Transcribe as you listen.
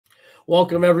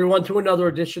Welcome, everyone, to another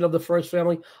edition of the First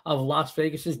Family of Las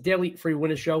Vegas's daily free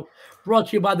winner show, brought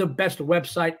to you by the best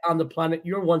website on the planet,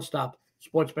 your one-stop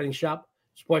sports betting shop,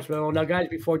 SportsMemo. Now, guys,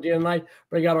 before Dan and I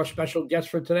bring out our special guest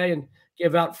for today and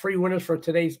give out free winners for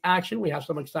today's action, we have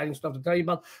some exciting stuff to tell you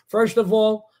about. First of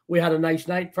all, we had a nice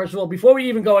night. First of all, before we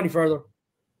even go any further,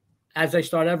 as I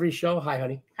start every show, hi,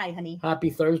 honey. Hi, honey. Happy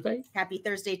Thursday. Happy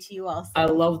Thursday to you also. I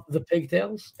love the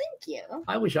pigtails. Thank you.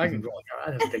 I wish I could grow like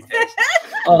her. I'd have pigtails.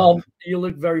 You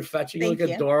look very fetching. You look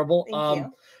adorable. Thank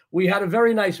you. We had a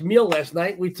very nice meal last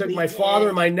night. We took my father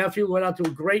and my nephew, went out to a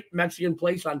great Mexican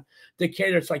place on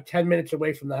Decatur. It's like 10 minutes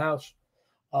away from the house.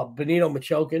 Benito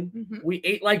Machokin. We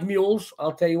ate like mules.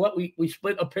 I'll tell you what, we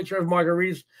split a pitcher of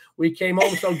margaritas. We came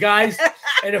home. So, guys,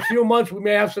 in a few months, we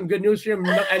may have some good news here.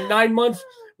 In 9 months,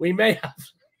 we may have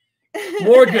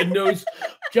more good news.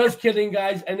 Just kidding,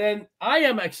 guys. And then I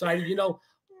am excited. You know,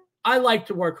 I like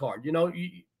to work hard. You know,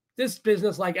 this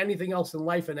business, like anything else in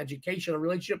life and education, a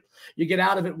relationship, you get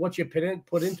out of it what you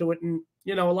put into it. And,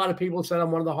 you know, a lot of people said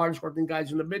I'm one of the hardest working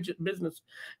guys in the business.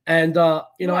 And,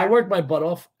 you know, I work my butt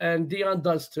off, and Dionne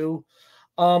does too.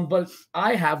 But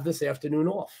I have this afternoon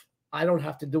off. I don't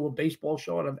have to do a baseball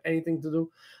show. I don't have anything to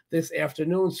do this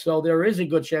afternoon. So there is a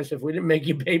good chance if we didn't make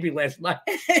you baby last night,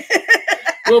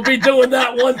 we'll be doing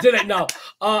that one today. No,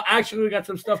 actually, we got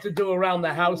some stuff to do around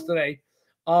the house today.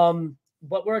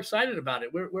 But we're excited about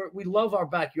it. We love our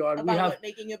backyard. About we have what,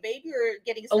 making a baby or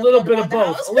getting a little bit of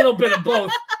both. A little bit of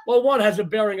both. Well, one has a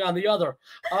bearing on the other.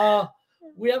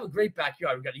 We have a great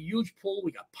backyard. We got a huge pool.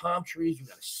 We got palm trees. We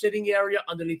got a sitting area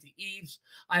underneath the eaves.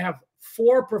 I have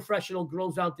 4 professional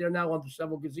grills out there now under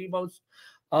several gazebos.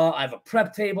 I have a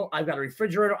prep table. I've got a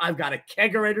refrigerator. I've got a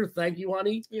kegerator. Thank you,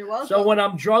 honey. You're welcome. So when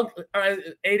I'm drunk at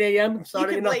 8 a.m.,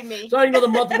 starting another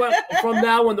month from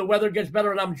now, when the weather gets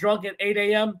better and I'm drunk at 8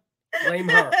 a.m., blame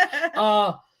her.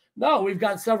 No, we've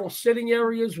got several sitting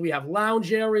areas. We have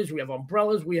lounge areas. We have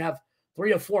umbrellas. We have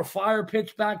 3 or 4 fire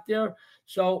pits back there.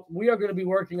 So we are going to be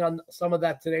working on some of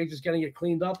that today, just getting it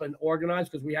cleaned up and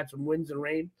organized because we had some winds and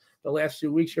rain the last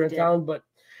 2 weeks here in town. But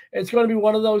it's going to be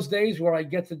one of those days where I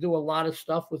get to do a lot of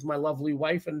stuff with my lovely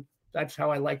wife, and that's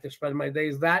how I like to spend my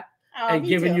days. And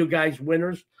giving you guys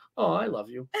winners. Oh, I love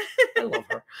you. I love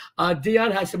her.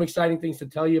 Dionne has some exciting things to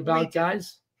tell you about,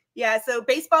 guys. Yeah, so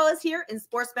baseball is here, and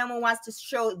SportsMemo wants to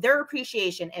show their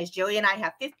appreciation as Joey and I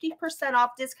have 50% off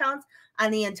discounts on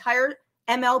the entire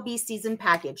MLB season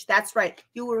package. That's right.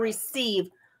 You will receive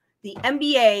the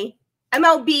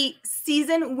MLB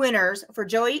season winners for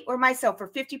Joey or myself for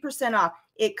 50% off.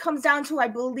 It comes down to, I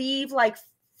believe, like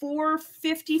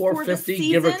 $450 for the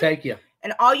season, give or take, yeah.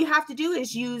 And all you have to do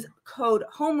is use code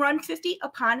HOMERUN50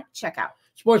 upon checkout.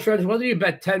 Sports friends, whether you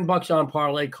bet $10 on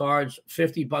parlay cards,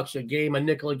 $50 a game, a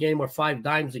nickel a game, or 5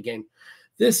 dimes a game,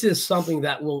 this is something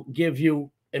that will give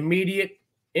you immediate,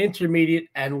 intermediate,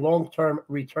 and long-term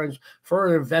returns for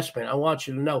an investment. I want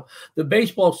you to know the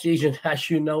baseball season, as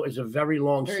you know, is a very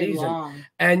long season.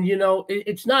 And, you know,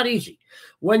 it's not easy.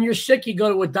 When you're sick, you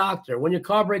go to a doctor. When your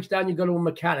car breaks down, you go to a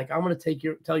mechanic. I'm going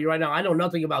to tell you right now, I know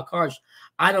nothing about cars.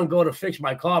 I don't go to fix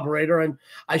my carburetor, and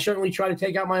I certainly try to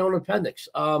take out my own appendix.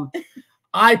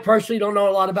 I personally don't know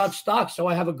a lot about stocks, so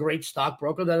I have a great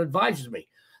stockbroker that advises me.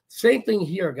 Same thing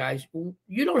here, guys.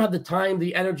 You don't have the time,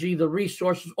 the energy, the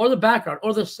resources, or the background,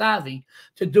 or the savvy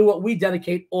to do what we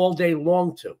dedicate all day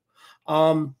long to.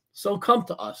 So come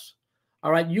to us.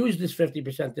 All right, use this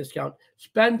 50% discount.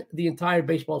 Spend the entire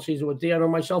baseball season with Dionne or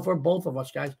myself, or both of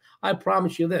us, guys. I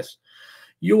promise you this.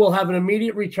 You will have an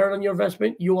immediate return on your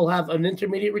investment. You will have an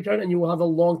intermediate return, and you will have a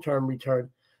long-term return,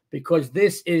 because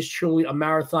this is truly a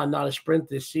marathon, not a sprint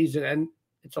this season, and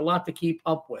it's a lot to keep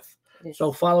up with.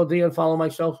 So follow Dionne, follow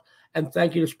myself, and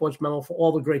thank you to SportsMemo for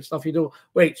all the great stuff you do.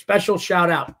 Wait, special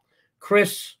shout-out.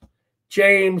 Chris,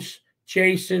 James,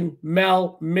 Jason,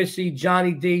 Mel, Missy,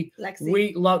 Johnny D. Lexi.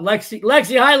 We love Lexi.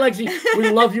 Lexi, hi, Lexi. We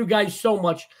love you guys so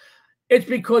much. It's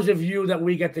because of you that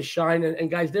we get to shine, and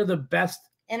guys, they're the best.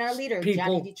 And our leader, people.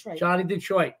 Johnny Detroit. Johnny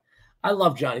Detroit. I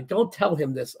love Johnny. Don't tell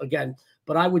him this again,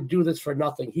 but I would do this for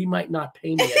nothing. He might not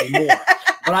pay me anymore,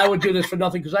 but I would do this for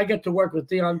nothing because I get to work with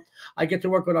Dionne. I get to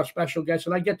work with our special guests,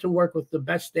 and I get to work with the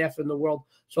best staff in the world.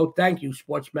 So thank you,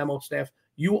 SportsMemo staff.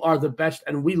 You are the best,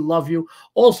 and we love you.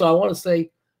 Also, I want to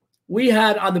say we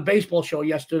had on the baseball show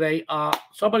yesterday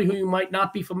somebody who you might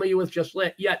not be familiar with just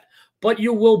yet, but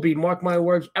you will be. Mark my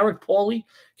words. Eric Pauly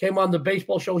came on the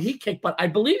baseball show. He kicked butt. I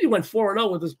believe he went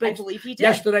 4-0 with his picks. I believe he did.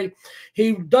 Yesterday.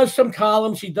 He does some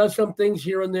columns. He does some things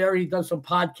here and there. He does some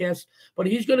podcasts. But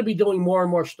he's going to be doing more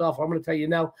and more stuff. I'm going to tell you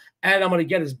now. And I'm going to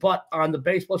get his butt on the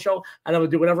baseball show. And I'm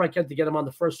going to do whatever I can to get him on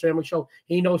the First Family Show.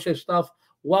 He knows his stuff.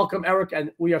 Welcome, Eric.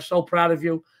 And we are so proud of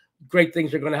you. great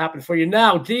things are going to happen for you.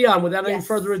 Now, Dionne, without any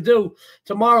further ado,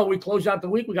 tomorrow we close out the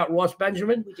week. We got Ross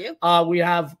Benjamin. We do. We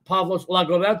have Pavlos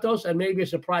Laguretos and maybe a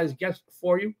surprise guest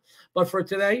for you. But for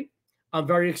today, I'm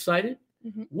very excited.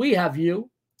 We have you.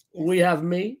 We have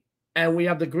me. And we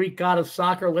have the Greek god of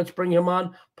soccer. Let's bring him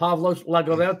on, Pavlos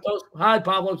Laguretos. Hi,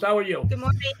 Pavlos. How are you? Good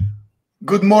morning.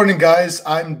 Good morning, guys.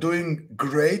 I'm doing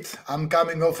great. I'm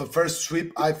coming off a first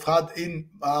sweep I've had in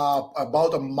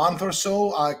about a month or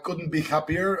so. I couldn't be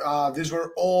happier. These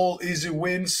were all easy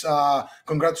wins.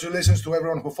 Congratulations to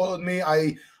everyone who followed me.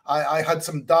 I had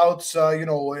some doubts,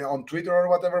 on Twitter or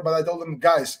whatever, but I told them,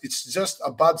 guys, it's just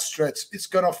a bad stretch. It's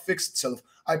gonna fix itself.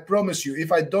 I promise you.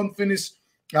 If I don't finish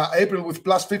April with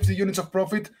plus 50 units of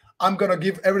profit, I'm going to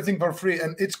give everything for free,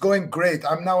 and it's going great.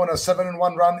 I'm now on a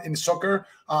 7-1 run in soccer.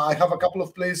 I have a couple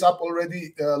of plays up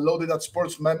already loaded at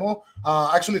SportsMemo.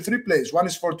 Actually, 3 plays. One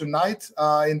is for tonight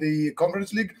in the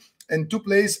Conference League, and 2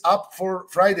 plays up for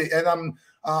Friday. And I'm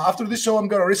after this show, I'm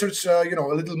going to research, a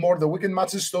little more the weekend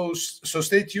matches, so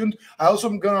stay tuned. I also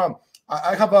am going to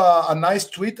I have a nice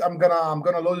tweet. I'm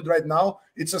gonna load it right now.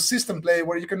 It's a system play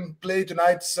where you can play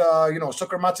tonight's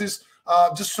soccer matches.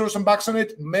 Just throw some bucks on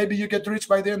it. Maybe you get rich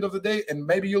by the end of the day, and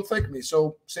maybe you'll thank me.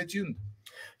 So stay tuned.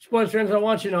 Sports friends, I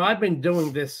want you to know I've been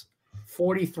doing this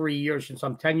 43 years since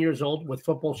I'm 10 years old with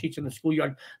football sheets in the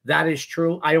schoolyard. That is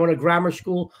true. I own a grammar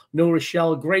school, New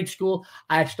Rochelle, a great school.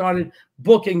 I started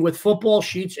booking with football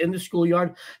sheets in the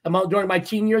schoolyard. During my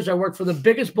teen years, I worked for the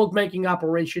biggest bookmaking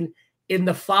operation in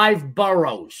the 5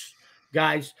 boroughs.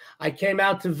 Guys, I came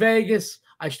out to Vegas.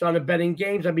 I started betting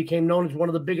games. I became known as one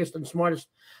of the biggest and smartest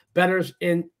bettors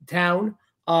in town.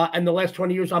 And the last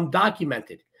 20 years, I'm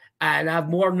documented. And I have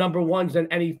more number ones than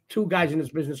any 2 guys in this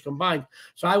business combined.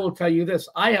 So I will tell you this.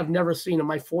 I have never seen in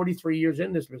my 43 years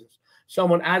in this business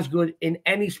someone as good in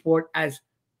any sport as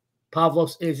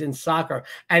Pavlos is in soccer.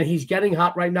 And he's getting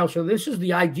hot right now. So this is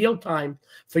the ideal time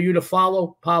for you to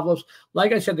follow Pavlos.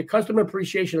 Like I said, the customer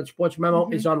appreciation at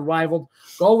SportsMemo is unrivaled.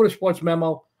 Go over to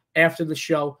SportsMemo after the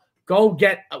show. Go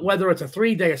get, whether it's a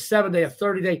 3-day, a 7-day, a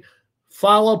 30-day,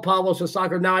 follow Pavlos in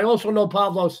soccer. Now, I also know,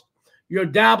 Pavlos, you're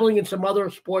dabbling in some other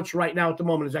sports right now at the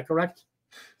moment. Is that correct?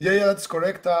 Yeah, that's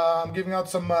correct. I'm giving out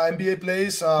some NBA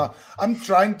plays. I'm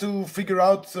trying to figure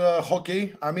out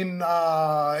hockey. I mean,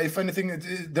 if anything,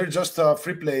 they're just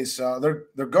free plays.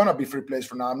 They're gonna be free plays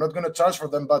for now. I'm not gonna charge for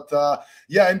them, but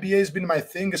yeah, NBA has been my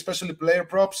thing, especially player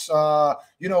props.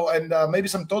 And maybe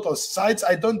some totals. Sides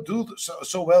I don't do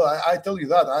so well. I tell you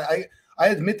that. I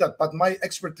admit that, but my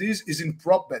expertise is in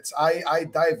prop bets. I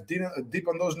dive deep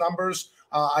on those numbers.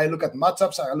 I look at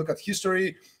matchups. I look at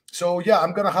history. So, yeah,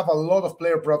 I'm going to have a lot of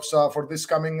player props for this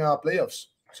coming playoffs.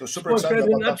 So, super excited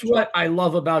about that. That's what I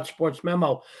love about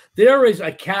SportsMemo. There is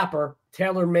a capper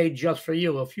tailor-made just for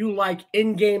you. If you like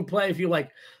in-game play, if you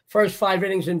like first 5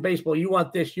 innings in baseball, you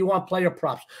want this, you want player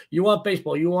props, you want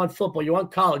baseball, you want football, you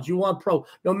want college, you want pro.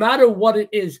 No matter what it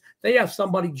is, they have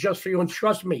somebody just for you. And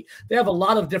trust me, they have a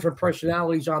lot of different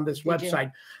personalities on this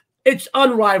website. It's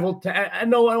unrivaled.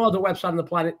 No other website on the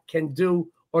planet can do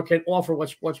or can offer what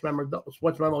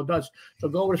SportsMemo does. So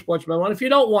go over to SportsMemo. And if you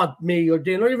don't want me or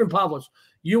Dean or even Pavlos,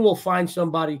 you will find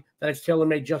somebody that is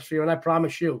tailor-made just for you. And I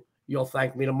promise you, you'll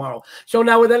thank me tomorrow. So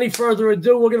now, with any further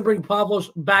ado, we're going to bring Pavlos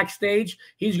backstage.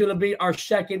 He's going to be our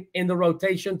second in the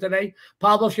rotation today.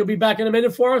 Pavlos, you'll be back in a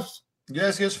minute for us?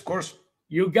 Yes, of course.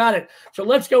 You got it. So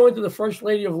let's go into the First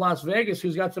Lady of Las Vegas,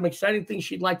 who's got some exciting things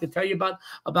she'd like to tell you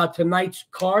about tonight's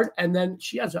card. And then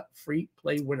she has a free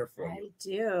play winner for you. I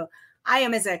do. I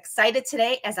am as excited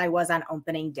today as I was on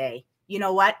opening day. You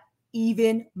know what?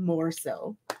 Even more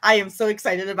so. I am so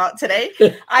excited about today.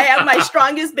 I have my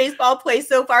strongest baseball play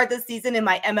so far this season in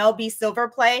my MLB silver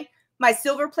play. My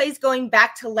silver plays going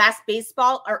back to last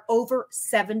baseball are over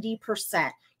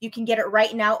 70%. You can get it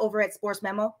right now over at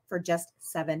SportsMemo for just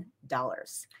 $7.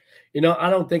 You know, I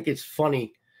don't think it's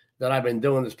funny that I've been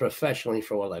doing this professionally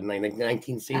for like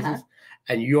 19 seasons,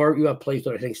 and you have plays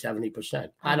that I think 70%.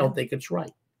 I don't think it's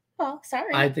right. Oh,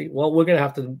 sorry. I think, well, we're going to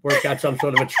have to work out some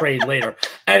sort of a trade later.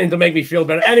 And to make me feel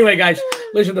better. Anyway, guys,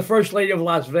 listen, the First Lady of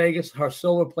Las Vegas, her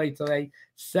silver play today,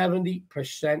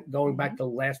 70% going back to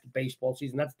last baseball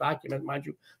season. That's documented, mind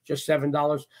you, just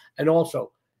 $7. And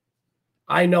also,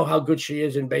 I know how good she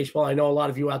is in baseball. I know a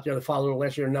lot of you out there that follow her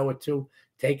last year know it too.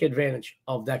 Take advantage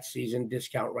of that season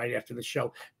discount right after the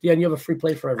show. Dionne, you have a free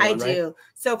play for everyone, I do.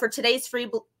 So for today's free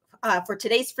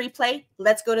play,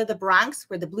 let's go to the Bronx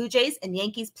where the Blue Jays and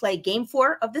Yankees play Game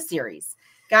 4 of the series.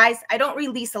 Guys, I don't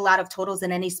release a lot of totals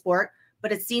in any sport,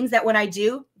 but it seems that when I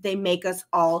do, they make us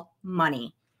all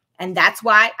money. And that's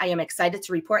why I am excited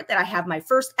to report that I have my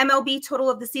first MLB total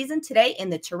of the season today in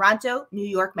the Toronto-New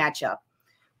York matchup.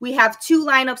 we have two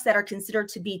lineups that are considered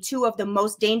to be two of the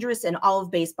most dangerous in all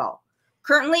of baseball.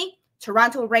 Currently,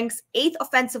 Toronto ranks 8th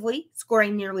offensively,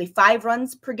 scoring nearly 5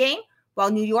 runs per game,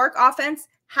 while New York offense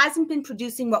hasn't been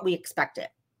producing what we expected.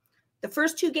 The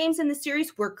first 2 games in the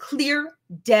series were clear,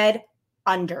 dead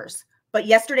unders. But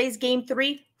yesterday's Game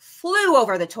 3 flew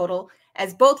over the total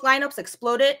as both lineups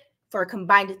exploded for a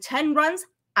combined 10 runs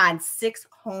on 6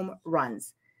 home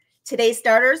runs. Today's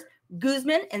starters,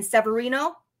 Guzman and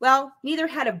Severino, well, neither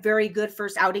had a very good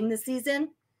first outing this season,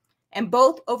 and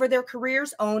both over their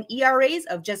careers own ERAs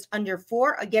of just under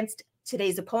 4 against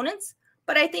today's opponents.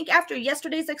 But I think after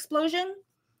yesterday's explosion,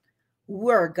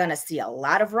 we're going to see a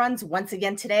lot of runs once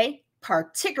again today,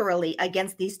 particularly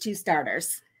against these 2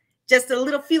 starters. Just a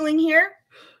little feeling here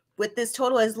with this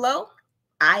total as low.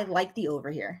 I like the over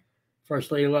here.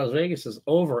 First Lady of Las Vegas is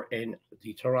over in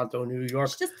the Toronto-New York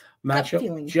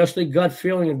matchup. Just a gut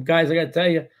feeling. And guys, I got to tell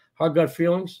you, her gut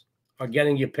feelings are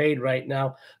getting you paid right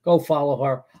now. Go follow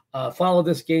her. Follow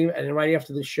this game. And then right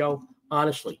after the show,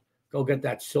 honestly, go get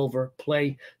that silver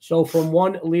play. So from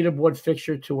one leaderboard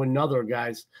fixture to another,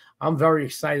 guys, I'm very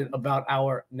excited about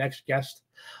our next guest.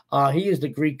 He is the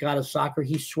Greek god of soccer.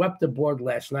 He swept the board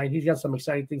last night. He's got some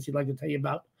exciting things he'd like to tell you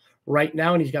about right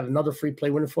now, and he's got another free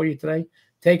play winner for you today.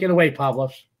 Take it away,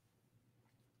 Pavlos.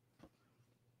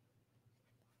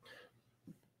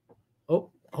 Oh,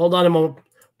 hold on a moment.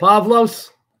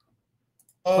 Pavlos?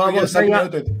 Oh, Pavlos, yes, I'm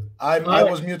muted. I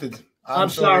was muted. I'm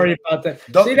sorry about that.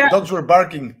 See that? Dogs were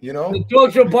barking, you know? The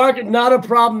dogs were barking. Not a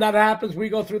problem. That happens. We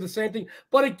go through the same thing.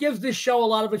 But it gives this show a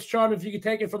lot of its charm. If you could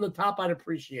take it from the top, I'd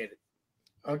appreciate it.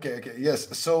 Okay,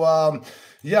 yes. So,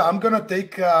 yeah, I'm gonna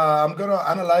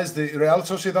analyze the Real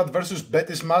Sociedad versus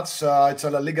Betis match. It's a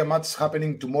La Liga match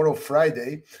happening tomorrow,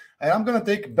 Friday, and I'm gonna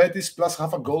take Betis plus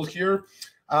half a goal here.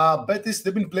 Betis,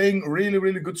 they've been playing really,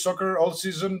 really good soccer all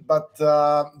season, but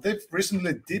they've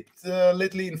recently dipped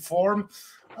lately in form,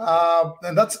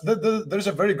 and there's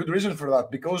a very good reason for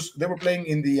that, because they were playing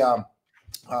in the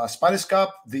Spanish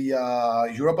Cup,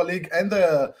 the Europa League, and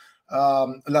the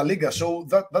La Liga. So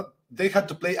that they had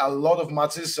to play a lot of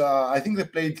matches. I think they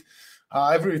played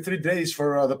every 3 days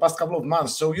for the past couple of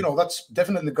months. So, you know, that's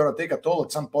definitely going to take a toll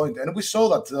at some point. And we saw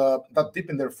that dip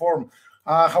in their form.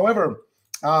 However,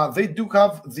 they do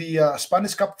have the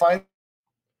Spanish Cup final,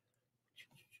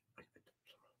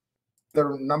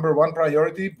 their number 1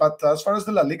 priority. But as far as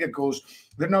the La Liga goes,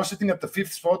 they're now sitting at the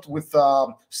 5th spot with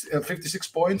 56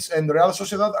 points, and the Real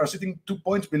Sociedad are sitting 2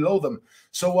 points below them.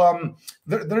 So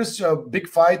there's a big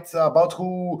fight about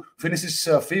who finishes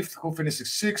 5th, who finishes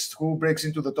 6th, who breaks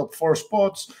into the top 4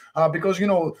 spots, because, you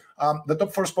know, the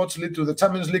top 4 spots lead to the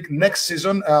Champions League next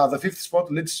season. The 5th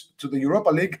spot leads to the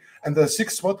Europa League, and the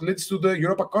 6th spot leads to the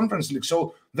Europa Conference League.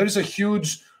 So there's a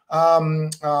huge,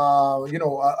 you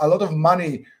know, a lot of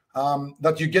money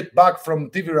that you get back from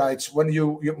TV rights when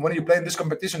you play in these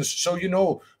competitions. So you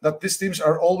know that these teams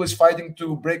are always fighting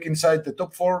to break inside the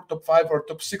top 4, top 5, or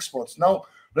top 6 spots. Now,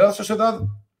 Real Sociedad,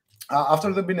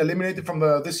 after they've been eliminated from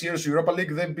this year's Europa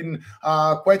League, they've been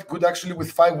quite good, actually,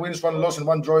 with 5 wins, 1 loss, and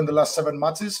 1 draw in the last 7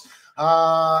 matches.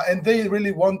 And they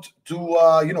really want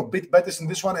to, you know, beat Betis in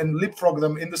this one and leapfrog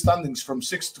them in the standings from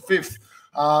 6th to 5th.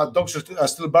 Dogs are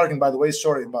still barking, by the way.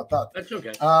 Sorry about that. That's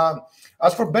okay.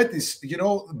 As for Betis, you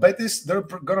know, Betis, they're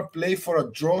going to play for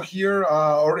a draw here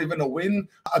or even a win.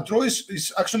 A draw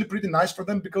is actually pretty nice for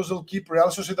them, because they'll keep Real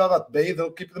Sociedad at bay.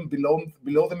 They'll keep them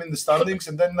below them in the standings.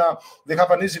 And then they have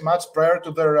an easy match prior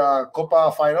to their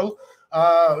Copa final,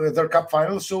 their Cup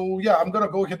final. So, yeah, I'm going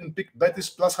to go ahead and pick Betis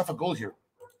plus half a goal here.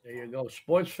 There you go.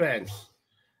 Sports fans.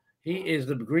 He is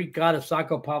the Greek god of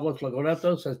soccer, Pavlos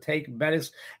Laguretos, says take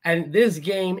Betis. And this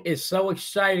game is so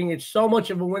exciting. It's so much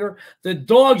of a winner. The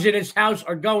dogs in his house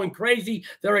are going crazy.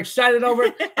 They're excited over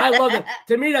it. I love it.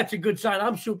 To me, that's a good sign.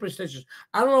 I'm superstitious.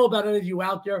 I don't know about any of you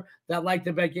out there that like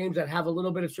to bet games that have a little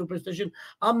bit of superstition.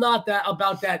 I'm not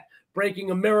about that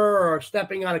breaking a mirror or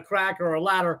stepping on a crack or a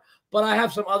ladder. But I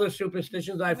have some other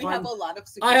superstitions. I have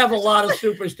a lot of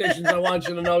superstitions. I want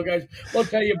you to know, guys. We'll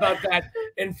tell you about that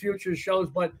in future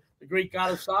shows. But the Greek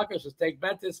god of soccer says take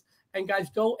Betis. And, guys,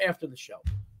 go after the show.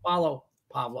 Follow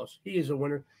Pavlos. He is a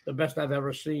winner, the best I've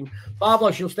ever seen.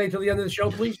 Pavlos, you'll stay till the end of the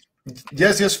show, please?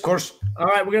 Yes, of course. All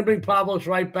right, we're going to bring Pavlos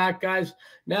right back, guys.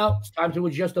 Now it's time to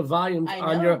adjust the volume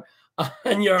on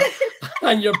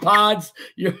your pods.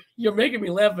 You're making me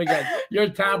laugh again. Your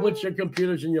tablets, your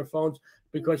computers, and your phones.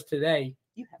 Because today,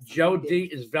 Joe D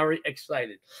is very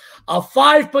excited. A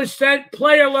 5%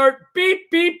 play alert.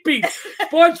 Beep, beep, beep.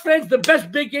 Sports fans, the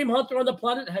best big game hunter on the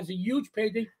planet, has a huge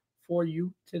payday for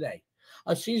you today.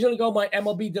 A season ago, my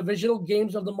MLB divisional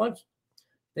games of the month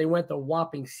They went a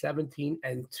whopping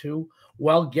 17-2.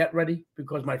 Well, get ready,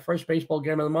 because my first baseball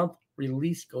game of the month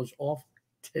release goes off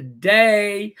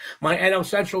today. My NL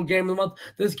Central game of the month.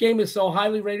 This game is so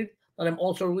highly rated that I'm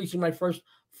also releasing my first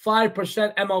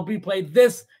 5% MLB play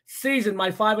this season.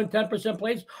 My 5 and 10%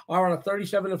 plays are on a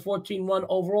 37-14 run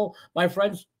overall. My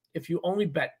friends, if you only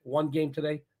bet one game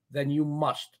today, then you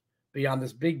must be on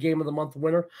this big game of the month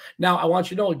winner. Now, I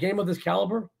want you to know, a game of this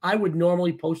caliber, I would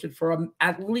normally post it for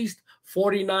at least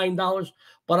 $49,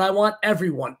 but I want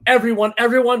everyone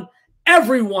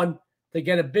to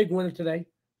get a big winner today.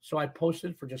 So I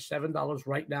posted for just $7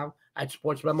 right now at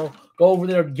SportsMemo. Go over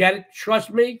there, get it.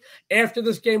 Trust me, after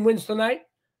this game wins tonight,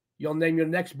 you'll name your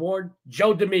next board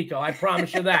Joe D'Amico. I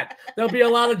promise you that. There'll be a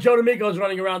lot of Joe D'Amicos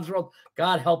running around this world.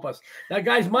 God help us. Now,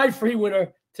 guys, my free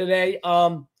winner today,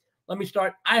 let me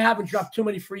start. I haven't dropped too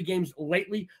many free games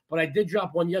lately, but I did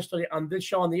drop one yesterday on this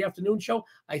show, on the afternoon show.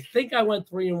 I think I went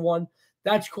 3-1.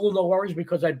 That's cool, no worries,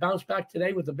 because I bounced back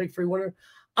today with a big free winner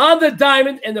on the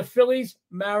diamond in the Phillies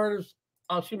Marlins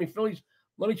matchup.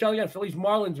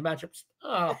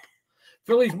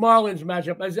 Phillies Marlins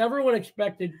matchup. As everyone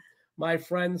expected, my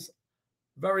friends,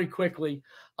 very quickly,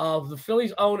 the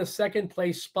Phillies own a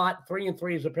second-place spot.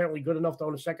 3-3 is apparently good enough to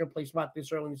own a second-place spot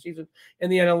this early in the season in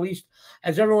the NL East.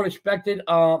 As everyone expected,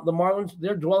 the Marlins,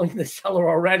 they're dwelling in the cellar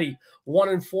already.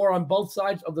 1-4 on both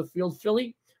sides of the field.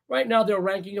 Philly, right now, they're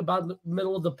ranking about the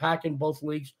middle of the pack in both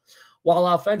leagues, while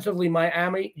offensively,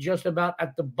 Miami just about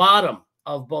at the bottom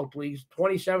of both leagues,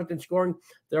 27th in scoring.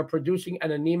 They're producing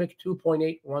an anemic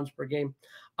 2.8 runs per game.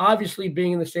 Obviously,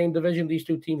 being in the same division, these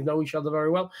two teams know each other very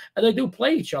well, and they do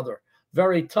play each other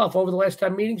very tough. Over the last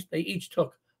 10 meetings, they each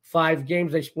took 5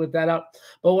 games. They split that out.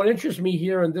 But what interests me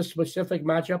here in this specific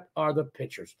matchup are the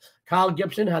pitchers. Kyle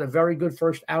Gibson had a very good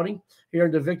first outing here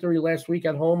in the victory last week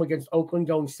at home against Oakland,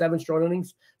 going 7 strong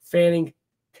innings, fanning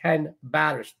 10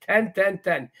 batters. 10.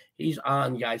 He's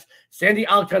on, guys. Sandy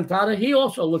Alcantara, he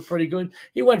also looked pretty good.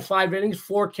 He went 5 innings,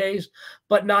 4 Ks,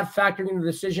 but not factoring in the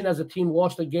decision as the team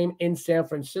lost the game in San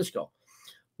Francisco.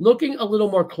 Looking a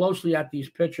little more closely at these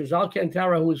pitchers,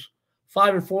 Alcantara, who is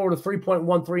 5-4 with a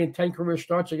 3.13 and 10 career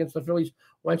starts against the Phillies,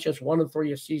 went just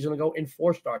 1-3 a season ago in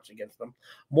 4 starts against them.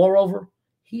 Moreover,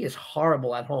 he is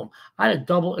horrible at home. I had a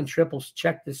double and triples.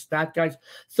 Check this stat, guys.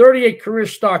 38 career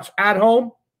starts at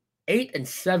home,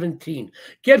 8-17.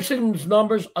 Gibson's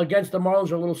numbers against the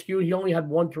Marlins are a little skewed. He only had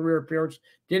 1 career appearance.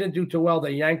 Didn't do too well.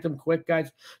 They yanked him quick,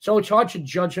 guys. So it's hard to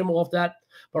judge him off that.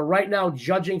 But right now,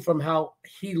 judging from how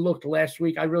he looked last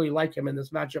week, I really like him in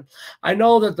this matchup. I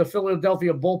know that the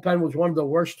Philadelphia bullpen was one of the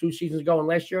worst 2 seasons ago, and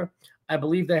last year, I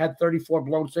believe they had 34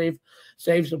 blown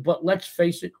saves. But let's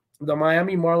face it, the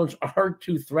Miami Marlins aren't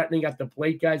too threatening at the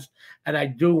plate, guys. And I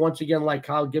do, once again, like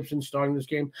Kyle Gibson starting this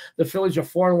game. The Phillies are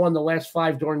 4-1 the last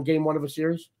 5 during game 1 of a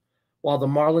series, while the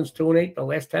Marlins 2-8 the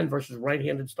last 10 versus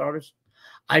right-handed starters.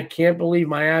 I can't believe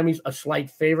Miami's a slight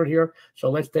favorite here.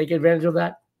 So let's take advantage of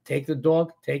that. Take the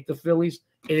dog. Take the Phillies.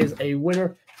 It is a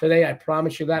winner today. I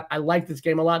promise you that. I like this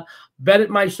game a lot. Bet it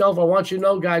myself. I want you to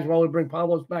know, guys, while we bring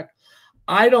Pavlos back,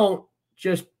 I don't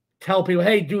just tell people,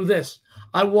 hey, do this.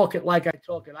 I walk it like I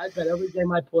talk it. I bet every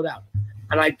game I put out.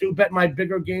 And I do bet my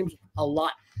bigger games a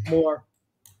lot more.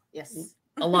 Yes.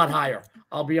 A lot higher.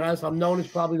 I'll be honest. I'm known as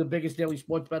probably the biggest daily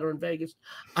sports bettor in Vegas.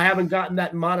 I haven't gotten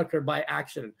that moniker by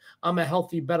accident. I'm a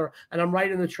healthy bettor, and I'm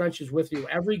right in the trenches with you.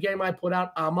 Every game I put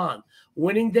out, I'm on.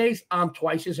 Winning days, I'm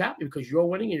twice as happy because you're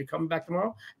winning and you're coming back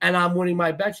tomorrow, and I'm winning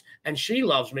my bets, and she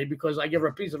loves me because I give her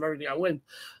a piece of everything I win.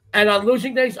 And on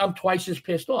losing days, I'm twice as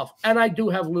pissed off. And I do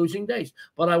have losing days.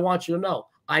 But I want you to know,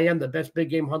 I am the best big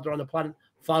game hunter on the planet.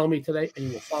 Follow me today, and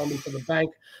you will follow me to the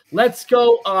bank. Let's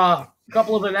go. A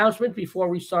couple of announcements before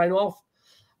we sign off.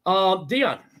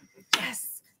 Dionne.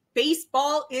 Yes,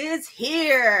 baseball is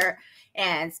here.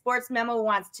 And SportsMemo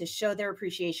wants to show their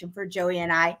appreciation for Joey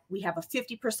and I. We have a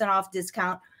 50% off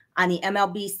discount on the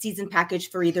MLB season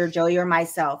package for either Joey or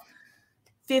myself.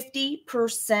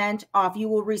 50% off. You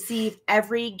will receive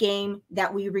every game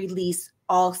that we release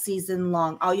all season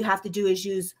long. All you have to do is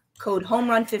use code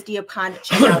HOMERUN50 upon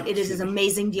checkout. It is an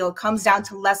amazing deal. It comes down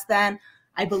to less than,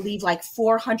 I believe, like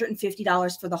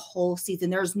 $450 for the whole season.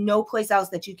 There's no place else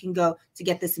that you can go to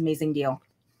get this amazing deal.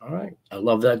 All right. I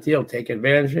love that deal. Take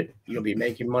advantage of it. You'll be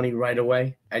making money right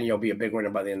away, and you'll be a big winner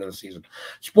by the end of the season.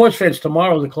 Sports fans,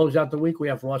 tomorrow to close out the week, we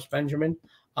have Ross Benjamin.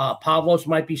 Pavlos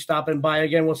might be stopping by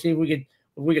again. We'll see if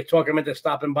we could talk him into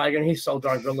stopping by again. He's so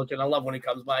darn good looking. I love when he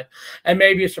comes by. And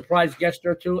maybe a surprise guest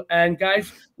or two. And,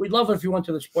 guys, we'd love it if you went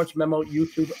to the Sports Memo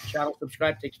YouTube channel.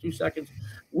 Subscribe. Takes 2 seconds.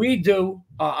 We do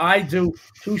I do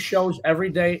 2 shows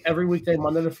every day, every weekday,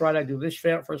 Monday to Friday. I do this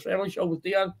first family show with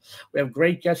Dionne. We have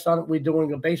great guests on it. We're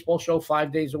doing a baseball show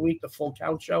 5 days a week, the Full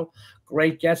Count Show.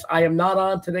 Great guests. I am not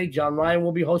on today. John Ryan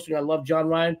will be hosting. I love John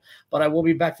Ryan, but I will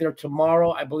be back there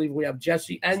tomorrow. I believe we have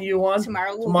Jesse and you on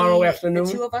tomorrow afternoon.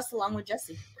 The 2 of us along with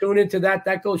Jesse. Tune into that.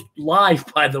 That goes live,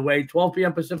 by the way, 12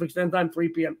 p.m. Pacific Standard Time, 3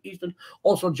 p.m. Eastern.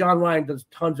 Also, John Ryan does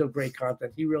tons of great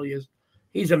content. He really is.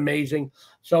 He's amazing.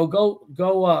 So go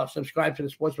subscribe to the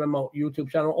Sports Memo YouTube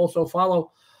channel. Also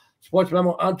follow Sports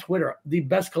Memo on Twitter. The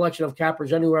best collection of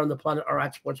cappers anywhere on the planet are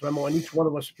at Sports Memo. And each one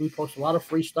of us, we post a lot of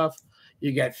free stuff.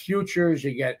 You get futures,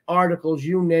 you get articles,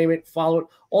 you name it. Follow it.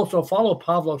 Also follow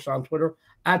Pavlos on Twitter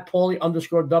at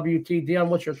Paulie_WT. Dionne,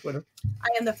 what's your Twitter? I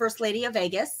am the First Lady of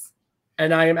Vegas.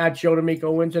 And I am at Joe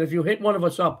D'Amico Wins. And if you hit one of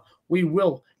us up, we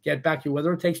will get back to you,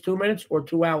 whether it takes 2 minutes or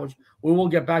 2 hours. We will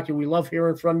get back to you. We love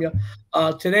hearing from you.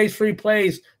 Today's free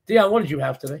plays. Dionne, what did you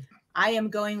have today? I am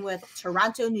going with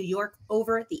Toronto, New York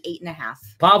over the 8.5.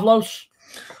 Pavlos?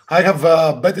 I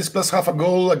have Betis plus half a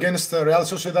goal against Real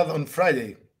Sociedad on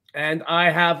Friday. And I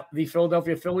have the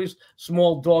Philadelphia Phillies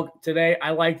small dog today. I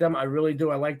like them. I really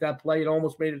do. I like that play. It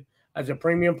almost made it as a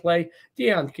premium play.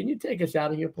 Dionne, can you take us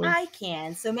out of here, please? I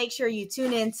can. So make sure you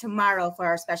tune in tomorrow for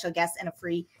our special guest and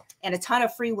a ton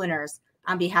of free winners.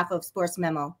 On behalf of Sports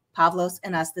Memo, Pavlos,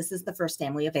 and us, this is the First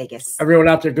Family of Vegas. Everyone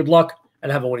out there, good luck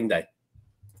and have a winning day.